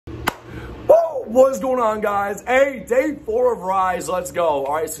What is going on, guys? Hey, day 4 of Rise. Let's go.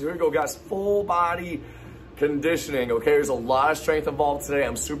 All right, so here we go, guys. Full body conditioning. Okay, there's a lot of strength involved today.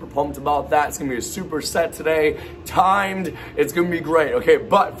 I'm super pumped about that. It's gonna be a super set today, timed. It's gonna be great. Okay,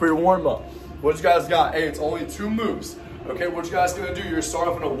 but for your warm-up, what you guys got? Hey, it's only 2 moves. Okay, what you guys gonna do? You're gonna start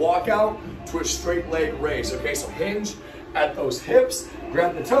off in a walkout to a straight leg raise. Okay, so hinge at those hips,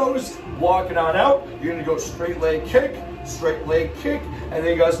 grab the toes, walk it on out. You're gonna go straight leg kick, and then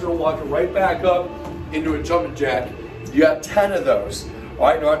you guys are gonna walk it right back up into a jumping jack. You got 10 of those. All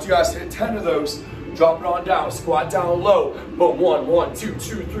right, now after you guys hit 10 of those, drop it on down, squat down low. Boom, 1, 1, 2,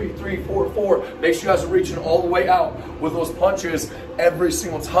 2, 3, 3, 4, 4. Make sure you guys are reaching all the way out with those punches every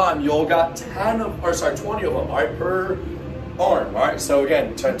single time. You all got 20 of them, all right, per arm. All right, so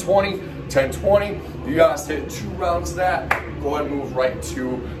again, 10, 20, 10, 20. You guys hit 2 rounds of that. Go ahead and move right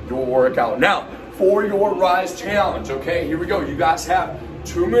to your workout. Now, for your Rise challenge, okay, here we go. You guys have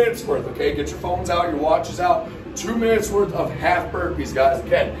 2 minutes worth, okay? Get your phones out, your watches out. 2 minutes worth of half burpees, guys.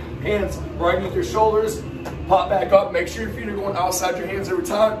 Again, hands right underneath your shoulders, pop back up. Make sure your feet are going outside your hands every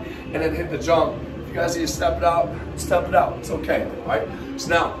time, and then hit the jump. If you guys need to step it out, step it out. It's okay, all right? So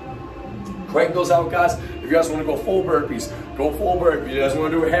now, crank those out, guys. If you guys want to go full burpees, go full burpee. If you guys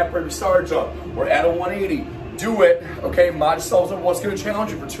want to do a half burpee star jump or add a 180, do it, okay? Mod yourselves on what's going to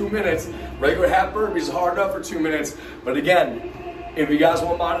challenge you for 2 minutes. Regular half burpees is hard enough for 2 minutes, but again, if you guys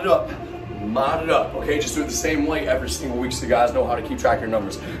want to mod it up, okay? Just do it the same way every single week so you guys know how to keep track of your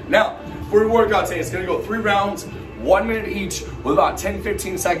numbers. Now, for your workout today, it's going to go 3 rounds, 1 minute each, with about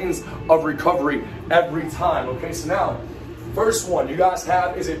 10-15 seconds of recovery every time, okay? So now, first one you guys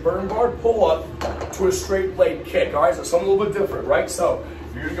have is a burn bar pull-up to a straight leg kick, all right? So something a little bit different, right? So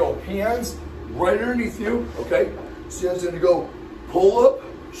you're gonna go hands right underneath you, okay? So you're gonna go pull up,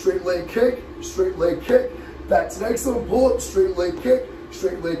 straight leg kick, back to the next one, pull up, straight leg kick,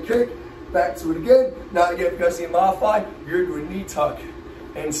 back to it again. Now again, if you guys need to modify, you're doing knee tuck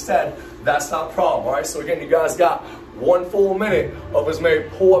instead. That's not a problem, all right? So again, you guys got 1 full minute of as many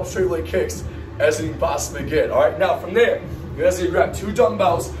pull-up straight leg kicks as you can possibly get, all right? Now from there, you guys need to grab 2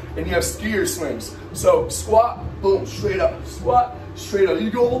 dumbbells and you have skier swings. So squat, boom, straight up, squat, straight up. You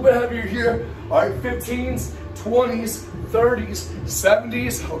go a little bit heavier here, all right? 15s, 20s, 30s,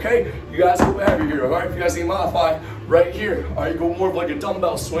 70s, okay? You guys go heavier here, all right? If you guys need to modify, right here, all right? You go more of like a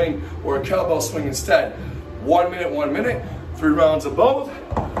dumbbell swing or a kettlebell swing instead. 1 minute, 3 rounds of both.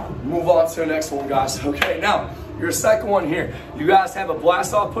 Move on to the next one, guys. Okay, now, your second one here. You guys have a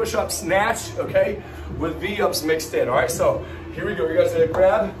blast off push-up snatch, okay? With V-ups mixed in, all right? So here we go. You guys are gonna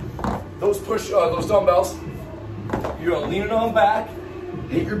grab those dumbbells. You're gonna lean it on back,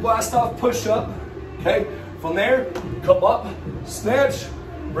 hit your blast off push-up, okay? From there, come up, snatch,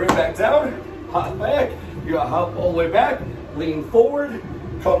 bring it back down, hop back. You gotta hop all the way back, lean forward,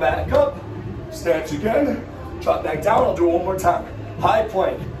 come back up, snatch again, drop back down. I'll do it one more time. High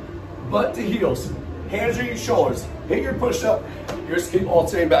plank, butt to heels, hands on your shoulders, hit your push-up. You just keep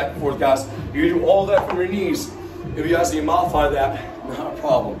alternating back and forth, guys. You do all that from your knees. If you guys need to modify that, not a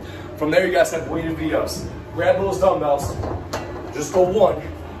problem. From there, you guys have weighted V-ups. Grab those dumbbells. Just go 1.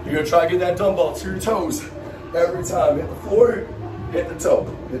 You're gonna try to get that dumbbell to your toes every time. Hit the floor, hit the toe.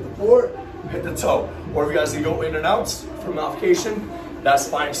 Hit the floor, hit the toe. Or if you guys need to go in and out for modification, that's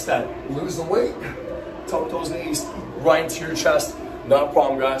fine instead. Lose the weight, tuck those knees right into your chest. Not a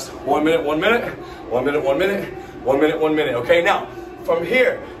problem, guys. 1 minute, 1 minute, 1 minute, 1 minute, 1 minute, 1 minute. Okay, now, from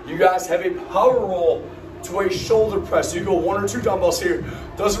here, you guys have a power roll to a shoulder press. You go 1 or 2 dumbbells here.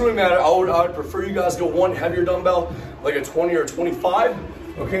 Doesn't really matter. I would prefer you guys go 1 heavier dumbbell, like a 20 or 25.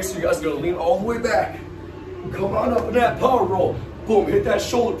 Okay, so you guys are gonna lean all the way back. Come on up in that power roll. Boom, hit that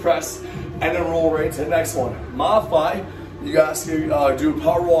shoulder press, and then roll right into the next one. Modify. You guys can do a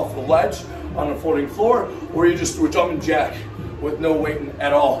power roll off the ledge on a floating floor, or you just do a jumping jack with no weight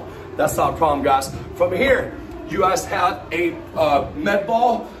at all. That's not a problem, guys. From here, you guys have a med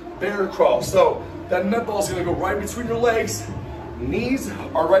ball bear crawl. So that med ball is gonna go right between your legs. Knees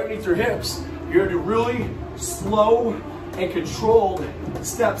are right beneath your hips. You're gonna do really slow and controlled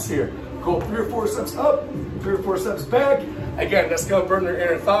steps here. Go 3 or 4 steps up, 3 or 4 steps back. Again, that's gonna burn your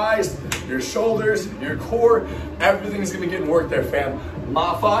inner thighs, your shoulders, your core. Everything's gonna be getting work there, fam.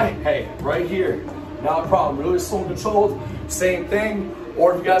 Modify, hey, right here. Not a problem, really slow and controlled. Same thing.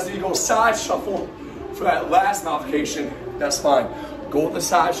 Or if you guys need to go side shuffle for that last modification, that's fine. Go with the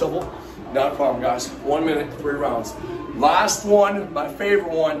side shuffle, not a problem, guys. 1 minute, 3 rounds. Last one, my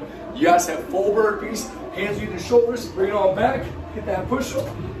favorite one. You guys have full burpees, hands on your shoulders, bring it on back, hit that push-up,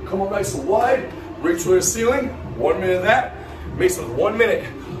 come up nice and wide, reach for the ceiling, 1 minute of that. Mix with 1 minute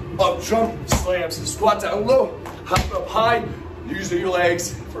up jump slams, squat down low, hop up high, use your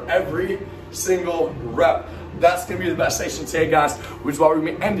legs for every single rep. That's gonna be the best station today, guys, which is why we're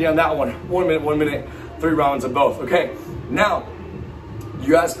gonna be ending on that one. 1 minute, 3 rounds of both, okay? Now,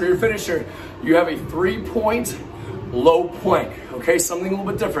 you guys, for your finisher, you have a 3-point low plank, okay? Something a little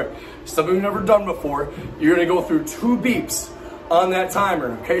bit different, something we've never done before. You're gonna go through 2 beeps on that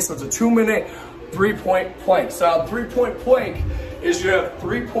timer, okay? So it's a 2-minute, 3-point plank. So a 3-point plank is you have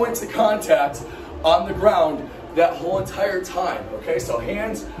 3 points of contact on the ground that whole entire time, okay? So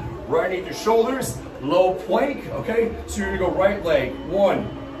hands right underneath your shoulders, low plank, okay? So you're gonna go right leg, 1,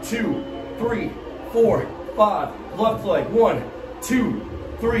 2, 3, 4, 5. Left leg, 1, 2,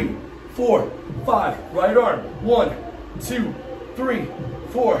 3, 4, 5. Right arm, 1, 2, 3,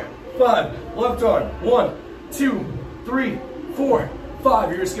 4, 5. Left arm, 1, 2, 3, 4, 5.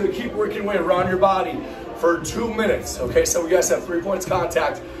 You're just gonna keep working way around your body for 2 minutes, okay? So we guys have 3 points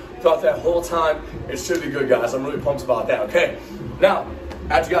contact throughout that whole time. It should be good, guys. I'm really pumped about that, okay? Now,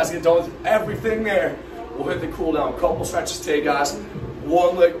 after you guys get done with everything there, we'll hit the cool down. Couple stretches today, guys.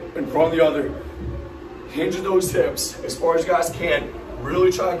 One leg in front of the other. Hinge at those hips as far as you guys can.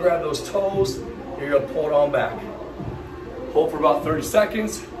 Really try to grab those toes. You're gonna pull it on back. Hold for about 30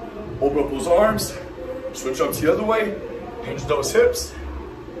 seconds. Open up those arms. Switch up to the other way. Hinge those hips.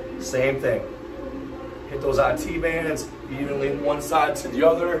 Same thing. Hit those IT bands evenly one side to the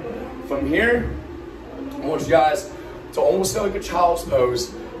other. From here, I want you guys to almost feel like a child's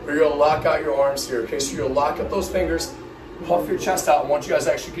pose, where you're gonna lock out your arms here, okay? So you're gonna lock up those fingers, puff your chest out. I want you guys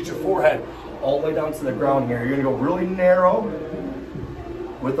to actually get your forehead all the way down to the ground here. You're gonna go really narrow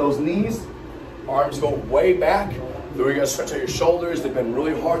with those knees. Arms go way back. Then we're gonna stretch out your shoulders. They've been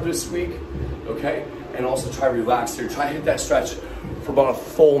really hard this week, okay? And also try to relax here. Try to hit that stretch for about a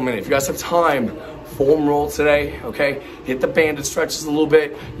full minute. If you guys have time, foam roll today, okay? Hit the banded stretches a little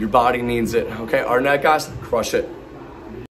bit. Your body needs it, okay? Our neck, guys, crush it.